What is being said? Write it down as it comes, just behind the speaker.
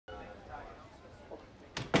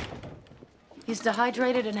He's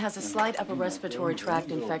dehydrated and has a slight upper respiratory tract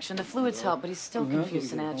infection. The fluids help, but he's still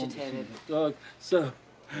confused and agitated. Sir,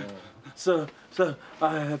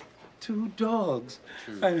 I have 2 dogs.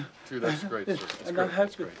 Two, that's great, sir. That's and great. I have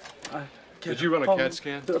That's great. to. Did you run a CAT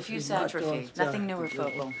scan? Diffuse atrophy. Nothing new or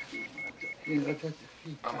focal. I'm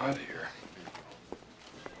out of here.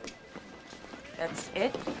 That's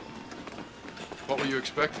it? What were you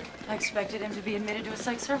expecting? I expected him to be admitted to a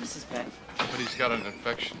psych services bed. But he's got an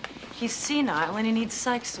infection. He's senile and he needs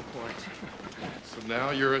psych support. So now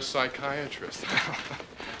you're a psychiatrist.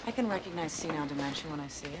 I can recognize senile dementia when I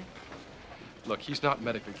see it. Look, he's not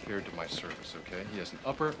medically cleared to my service, okay? He has an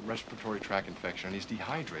upper respiratory tract infection and he's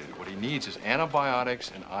dehydrated. What he needs is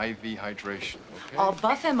antibiotics and IV hydration, okay? I'll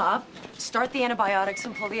buff him up, start the antibiotics,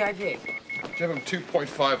 and pull the IV. Give him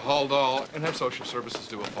 2.5 Haldol and have social services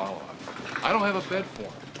do a follow-up. I don't have a bed for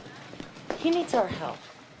him. He needs our help.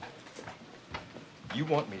 You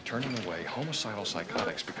want me turning away homicidal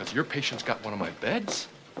psychotics because your patient's got one of my beds?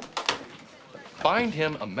 Find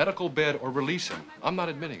him a medical bed or release him. I'm not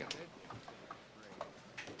admitting him.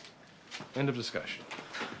 End of discussion.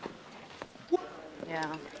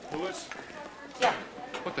 Yeah. Louis? Yeah.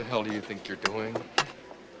 What the hell do you think you're doing?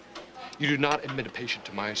 You do not admit a patient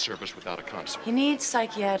to my service without a consult. He needs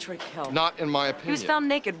psychiatric help. Not in my opinion. He was found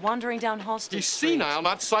naked wandering down Halsted He's Street. senile,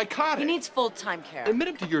 not psychotic. He needs full-time care. Admit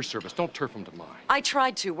him to your service. Don't turf him to mine. I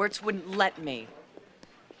tried to. Wirtz wouldn't let me.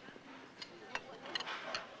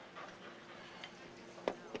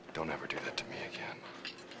 Don't ever do that to me again.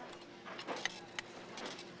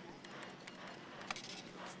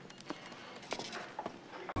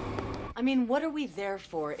 I mean, what are we there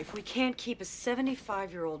for if we can't keep a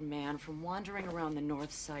 75-year-old man from wandering around the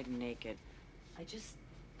North Side naked? I just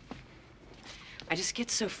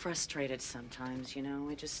get so frustrated sometimes, you know?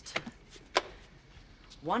 I just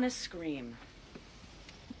want to scream.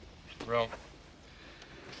 Well,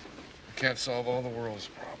 we can't solve all the world's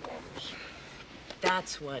problems.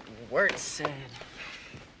 That's what Wirtz said.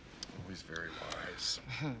 Always very wise.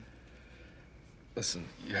 Listen,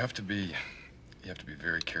 you have to be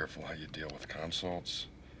very careful how you deal with consults.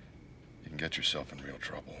 You can get yourself in real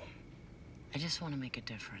trouble. I just want to make a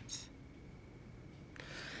difference.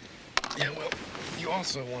 Yeah, well, you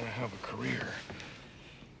also want to have a career.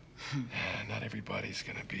 Not everybody's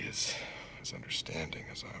gonna be as understanding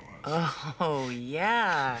as I was. Oh,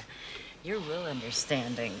 yeah. You're real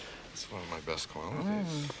understanding. It's one of my best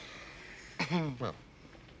qualities.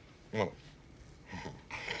 Well,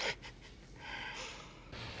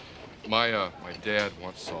 my dad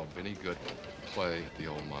once saw Benny Goodman play at the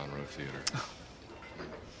old Monroe Theater.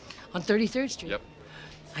 On 33rd Street? Yep.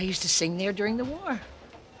 I used to sing there during the war.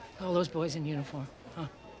 All those boys in uniform. Huh.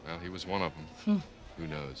 Well, he was one of them. Who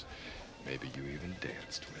knows? Maybe you even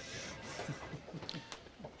danced with him.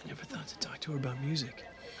 Never thought to talk to her about music.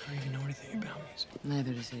 I don't even know anything about music.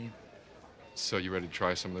 Neither does he. So you ready to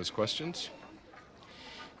try some of those questions?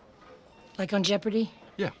 Like on Jeopardy?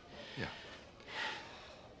 Yeah.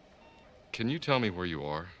 Can you tell me where you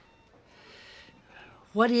are?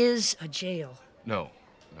 What is a jail? No,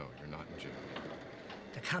 you're not in jail.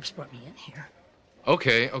 The cops brought me in here.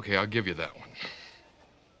 Okay, I'll give you that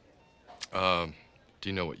one. Do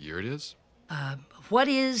you know what year it is? What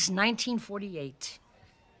is 1948?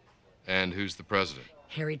 And who's the president?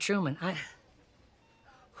 Harry Truman.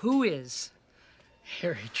 Who is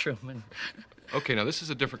Harry Truman? Okay, now this is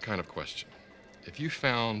a different kind of question. If you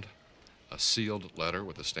found a sealed letter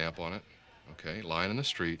with a stamp on it, okay, lying in the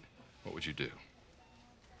street, what would you do?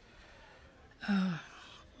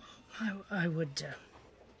 I would...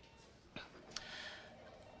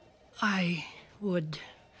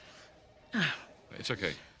 It's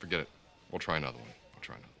okay, forget it. We'll try another one.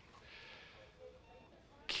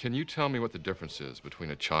 Can you tell me what the difference is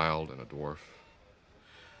between a child and a dwarf?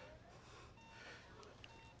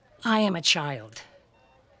 I am a child,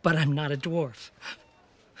 but I'm not a dwarf.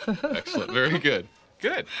 Excellent, very good.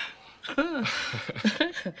 Good.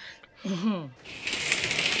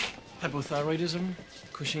 Hypothyroidism,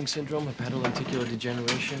 Cushing syndrome, hepatolenticular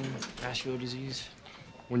degeneration, vascular disease.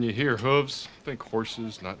 When you hear hooves, think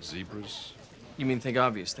horses, not zebras. You mean think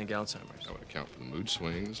obvious, think Alzheimer's. That would account for the mood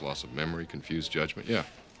swings, loss of memory, confused judgment, yeah.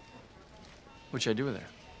 What should I do with her?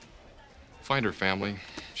 Find her family.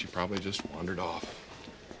 She probably just wandered off.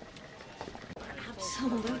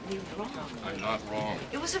 Absolutely wrong. I'm not wrong.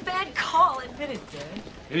 It was a bad call, admit it, Dad.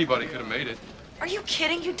 Anybody could have made it. Are you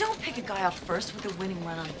kidding? You don't pick a guy off first with a winning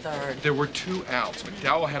run on third. There were 2 outs.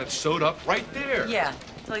 McDowell had it sewed up right there. Yeah,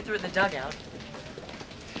 until he threw it in the dugout.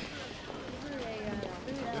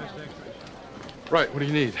 Right, what do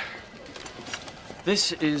you need?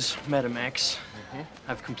 This is Metamax. Yeah.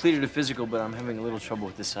 I've completed a physical, but I'm having a little trouble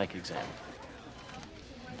with the psych exam.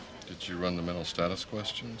 Did you run the mental status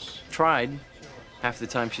questions? Tried. Half the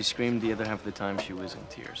time she screamed, the other half of the time she was in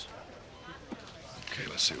tears. Okay,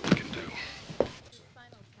 let's see what we can do.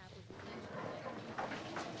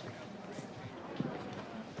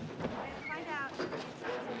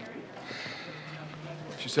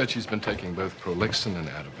 She said she's been taking both Prolixin and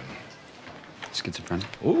Ativan. Schizophrenic?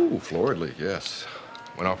 Ooh, floridly, yes.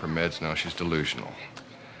 Went off her meds, now she's delusional.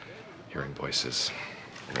 Hearing voices.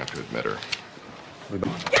 We're gonna have to admit her. All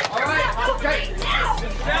right, okay. Now!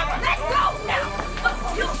 Let go now!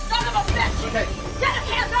 You son of a bitch! Okay. Get him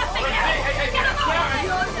hands off me now! Get him off me!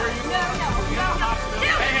 No!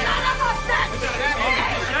 You son of a bitch!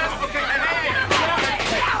 Okay, get him off me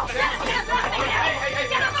now! Get him hands off me now!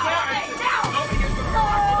 Get him off me now! No!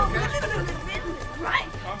 Right?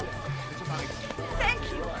 Thank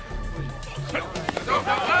you.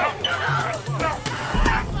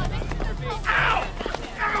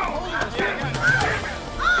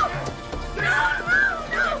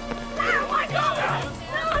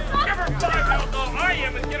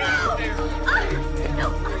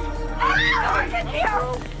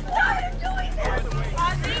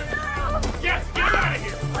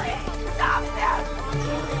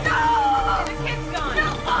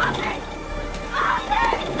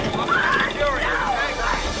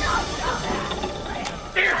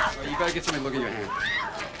 You gotta get somebody to look at your hand.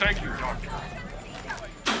 Thank you, doctor.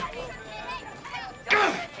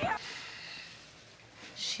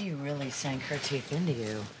 She really sank her teeth into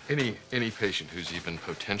you. Any patient who's even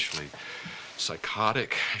potentially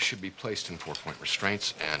psychotic should be placed in 4-point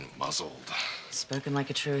restraints and muzzled. Spoken like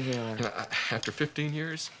a true healer. You know, after 15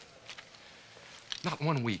 years, not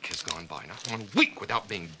 1 week has gone by, not 1 week without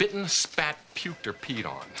being bitten, spat, puked, or peed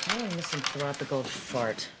on. Oh, a misanthropical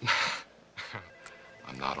fart.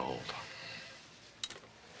 I'm not old.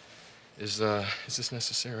 Is this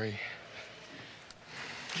necessary?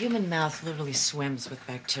 The human mouth literally swims with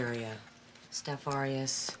bacteria. Staph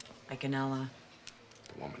aureus, Legionella.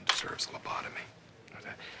 The woman deserves a lobotomy.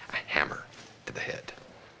 A hammer to the head.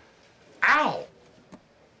 Ow!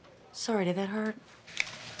 Sorry, did that hurt?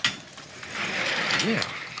 Yeah.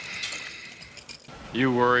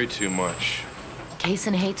 You worry too much.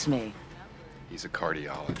 Kaysen hates me. He's a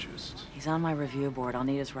cardiologist. He's on my review board. I'll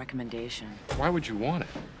need his recommendation. Why would you want it?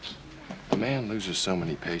 A man loses so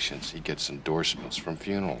many patients, he gets endorsements from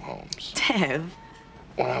funeral homes. Dev.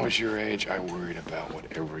 When I was your age, I worried about what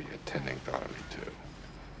every attending thought of me, too.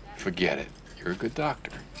 Forget it. You're a good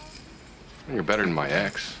doctor. And you're better than my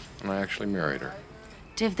ex, and I actually married her.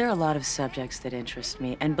 Div, there are a lot of subjects that interest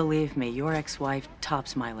me, and believe me, your ex-wife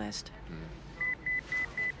tops my list.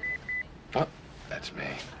 Oh, that's me.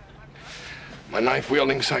 My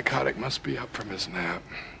knife-wielding psychotic must be up from his nap.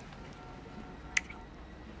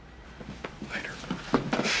 Later.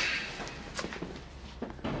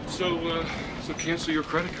 So cancel your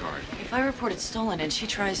credit card. If I report it stolen and she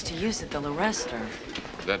tries to use it, they'll arrest her.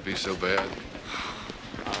 Would that be so bad?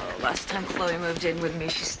 Last time Chloe moved in with me,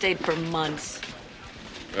 she stayed for months.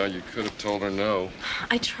 Well, you could have told her no.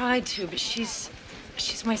 I tried to, but she's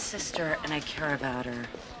my sister, and I care about her.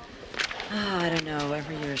 Oh, I don't know.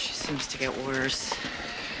 Every year she seems to get worse.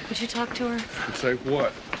 Would you talk to her? Say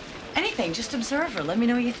what? Anything. Just observe her. Let me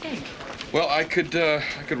know what you think. Well, I could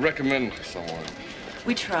recommend someone.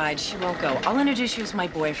 We tried. She won't go. I'll introduce you as my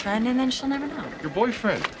boyfriend, and then she'll never know. Your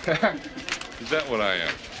boyfriend? Is that what I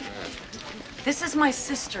am? This is my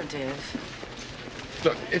sister, Div.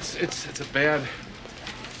 Look, it's a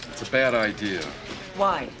bad idea.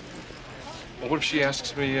 Why? Well, what if she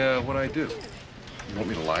asks me what I do? You want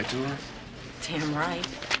me to lie to her? Damn right.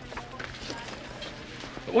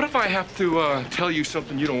 What if I have to tell you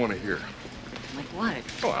something you don't want to hear? Like what?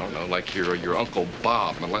 Oh, I don't know, like your Uncle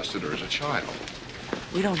Bob molested her as a child.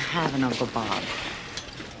 We don't have an Uncle Bob.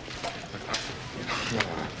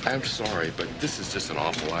 I'm sorry, but this is just an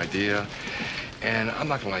awful idea, and I'm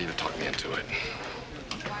not gonna allow you to talk me into it.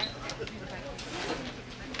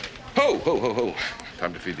 Ho, ho, ho, ho.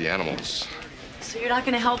 Time to feed the animals. So you're not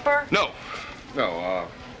gonna help her? No,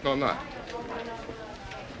 I'm not.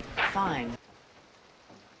 Fine.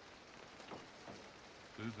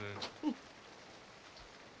 Susan.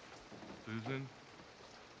 Susan.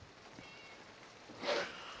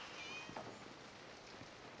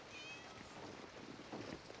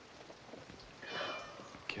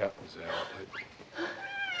 Cat was out.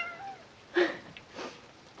 It's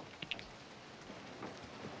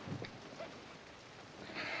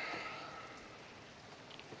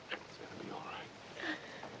gonna be all right.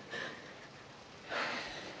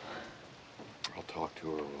 I'll talk to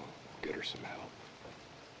her. We'll get her some help.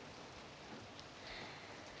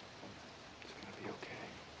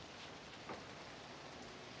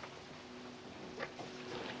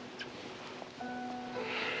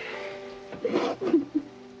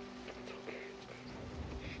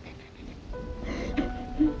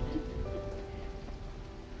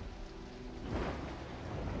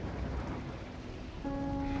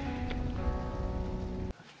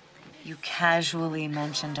 casually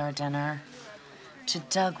mentioned our dinner to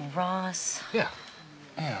Doug Ross. Yeah.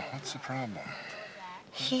 Yeah, what's the problem?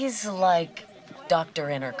 He's like Dr.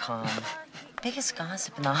 Intercom. Biggest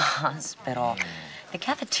gossip in the hospital. The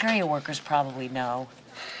cafeteria workers probably know.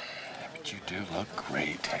 Yeah, but you do look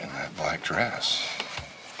great in that black dress.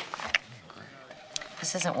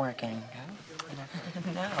 This isn't working.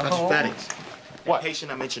 No. Dr. Cvetic. What? The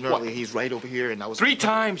patient I mentioned What? earlier, he's right over here, and I was... 3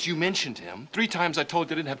 times you mentioned him. 3 times I told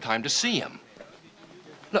you I didn't have time to see him.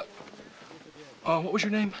 Look, what was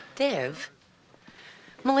your name? Div.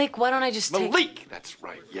 Malik, why don't I just take... Malik! That's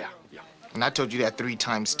right, yeah. And I told you that 3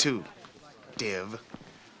 times, too, Div.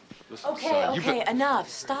 Listen, Okay, son, okay, enough.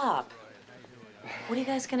 Stop. What are you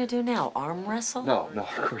guys gonna do now? Arm wrestle? No,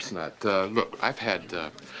 of course not. Look, I've had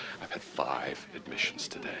 5 admissions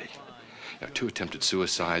today. You know, 2 attempted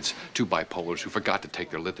suicides, 2 bipolars who forgot to take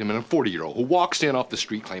their lithium, and a 40-year-old who walks in off the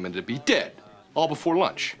street claiming to be dead, all before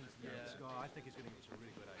lunch. You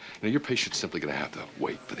know, your patient's simply gonna have to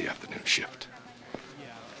wait for the afternoon shift.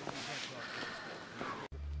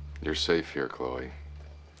 You're safe here, Chloe.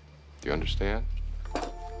 Do you understand?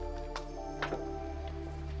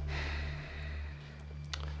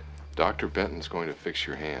 Dr. Benton's going to fix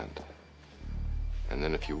your hand. And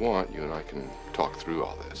then if you want, you and I can talk through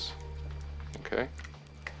all this. Okay?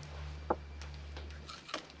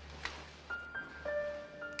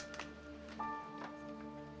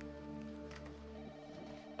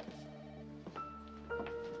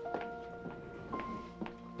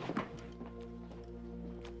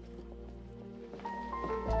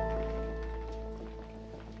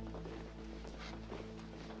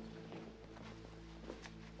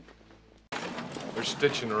 They're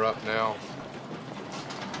stitching her up now.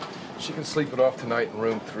 She can sleep it off tonight in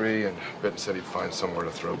room 3, and Benton said he'd find somewhere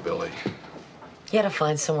to throw Billy. You had to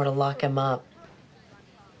find somewhere to lock him up.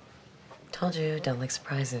 Told you, don't like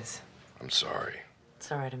surprises. I'm sorry.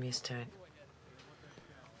 It's all right, I'm used to it.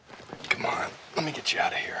 Come on, let me get you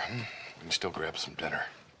out of here. We can still grab some dinner.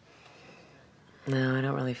 No, I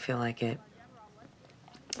don't really feel like it.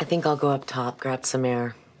 I think I'll go up top, grab some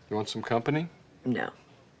air. You want some company? No.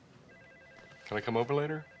 Can I come over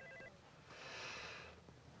later?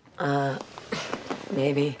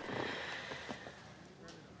 Maybe.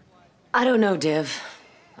 I don't know, Div.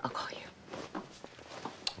 I'll call you.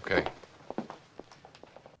 Okay.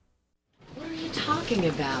 What are you talking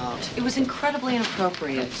about? It was incredibly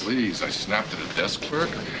inappropriate. Please, I snapped at a desk clerk.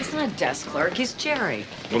 He's not a desk clerk, he's Jerry.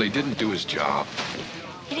 Well, he didn't do his job.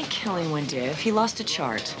 He didn't kill anyone, Div. He lost a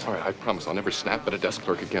chart. All right, I promise I'll never snap at a desk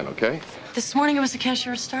clerk again, okay? This morning it was the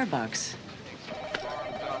cashier at Starbucks.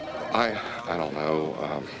 I don't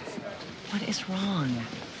know. What is wrong?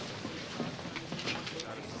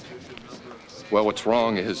 Well, what's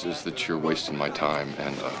wrong is that you're wasting my time,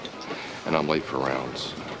 and I'm late for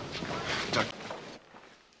rounds.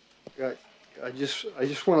 I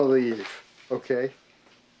just want to leave, okay?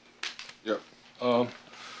 Yeah. Why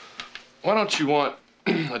don't you want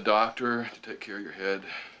a doctor to take care of your head?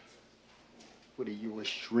 What are you, a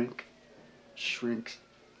shrink? Shrinks.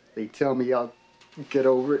 They tell me I'll get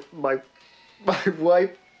over it. My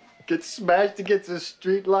wife gets smashed against a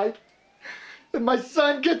street light, and my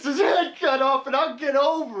son gets his head cut off, and I'll get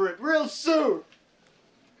over it real soon.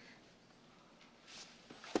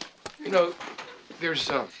 You know, there's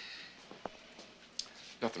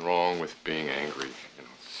nothing wrong with being angry. You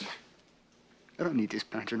know, I don't need this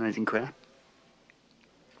patronizing crap.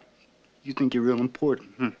 You think you're real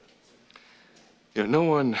important, huh? you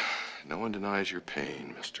know, no one denies your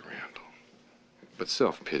pain, Mr. Randall. But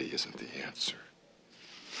self-pity isn't the answer.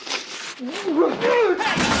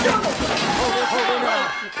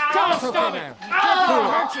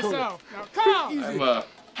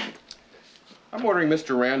 I'm ordering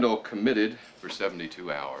Mr. Randall committed for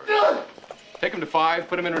 72 hours. Take him to 5,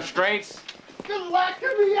 put him in restraints. You're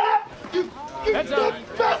locking me up! You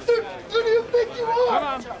bastard! Who do you think you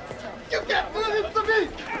are? You can't do this to me!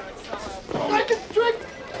 I can drink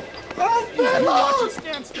all day long!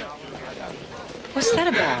 What's that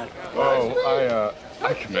about? Oh,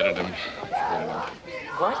 I committed him.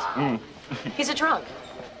 What? He's a drunk.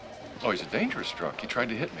 Oh, he's a dangerous drunk. He tried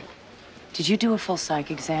to hit me. Did you do a full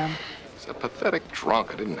psych exam? He's a pathetic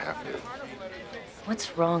drunk. I didn't have to.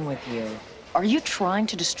 What's wrong with you? Are you trying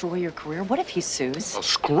to destroy your career? What if he sues? Oh,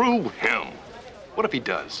 screw him. What if he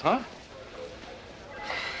does, huh?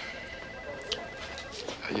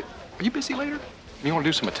 Are you busy later? You want to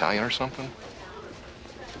do some Italian or something?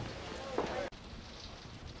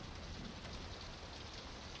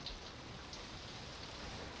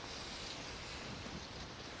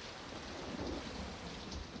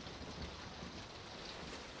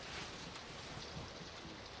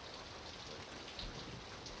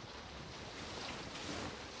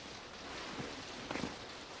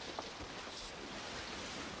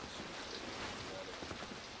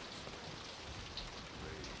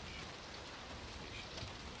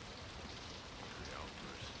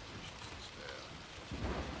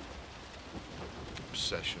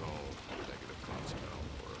 obsessional negative thoughts about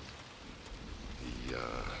work.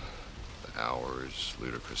 The hours,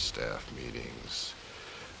 ludicrous staff meetings,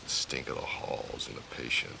 the stink of the halls, and the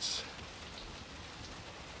patients.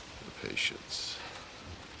 The patients.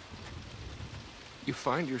 You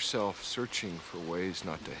find yourself searching for ways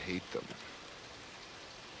not to hate them.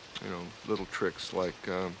 You know, little tricks like,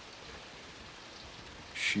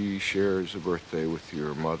 she shares a birthday with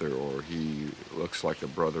your mother, or he looks like a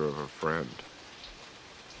brother of a friend.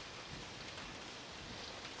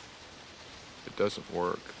 It doesn't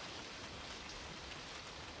work.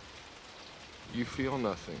 You feel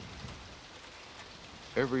nothing.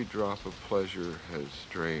 Every drop of pleasure has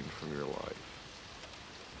drained from your life.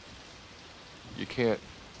 You can't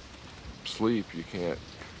sleep, you can't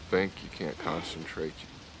think, you can't concentrate.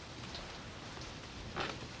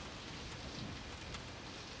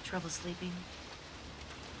 Trouble sleeping?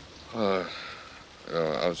 I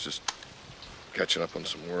was just catching up on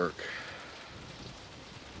some work.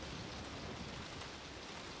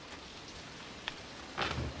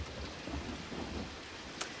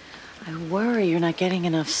 I worry you're not getting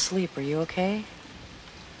enough sleep. Are you okay?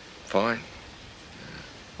 Fine.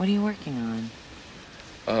 What are you working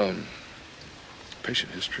on?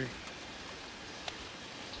 Patient history.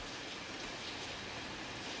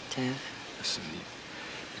 Div? Listen,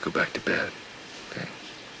 you go back to bed, okay?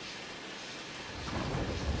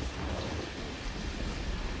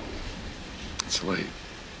 It's late.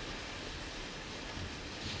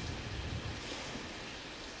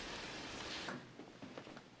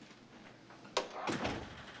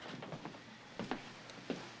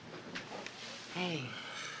 Hey.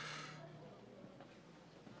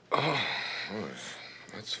 Oh,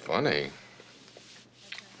 that's funny.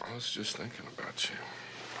 I was just thinking about you.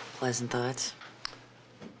 Pleasant thoughts?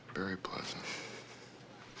 Very pleasant.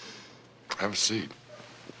 Have a seat.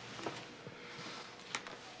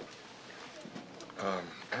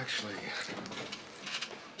 Actually,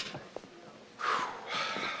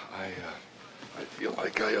 I feel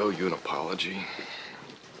like I owe you an apology.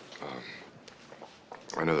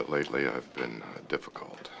 I know that lately I've been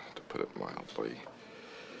difficult, to put it mildly.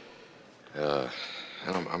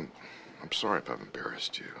 And I'm sorry if I've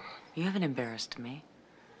embarrassed you. You haven't embarrassed me.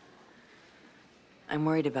 I'm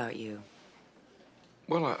worried about you.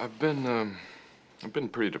 Well, I've been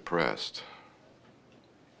pretty depressed.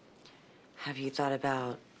 Have you thought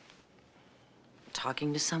about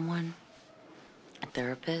talking to someone? A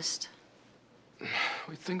therapist?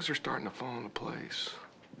 Well, things are starting to fall into place.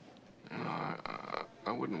 You know,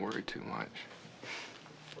 I wouldn't worry too much.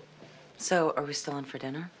 So, are we still in for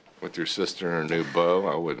dinner? With your sister and her new beau,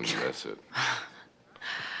 I wouldn't miss it.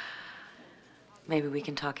 Maybe we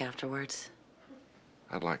can talk afterwards.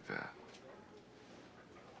 I'd like that.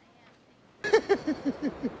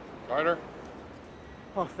 Carter?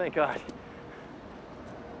 Oh, thank God.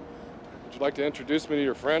 Would you like to introduce me to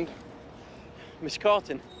your friend? Miss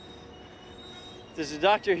Carlton, there's a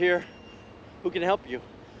doctor here who can help you.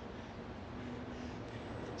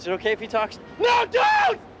 Is it okay if he talks? No,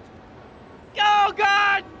 don't! Oh,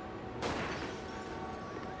 God!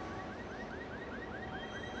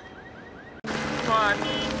 Come on.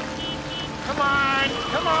 Come on.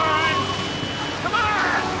 Come on.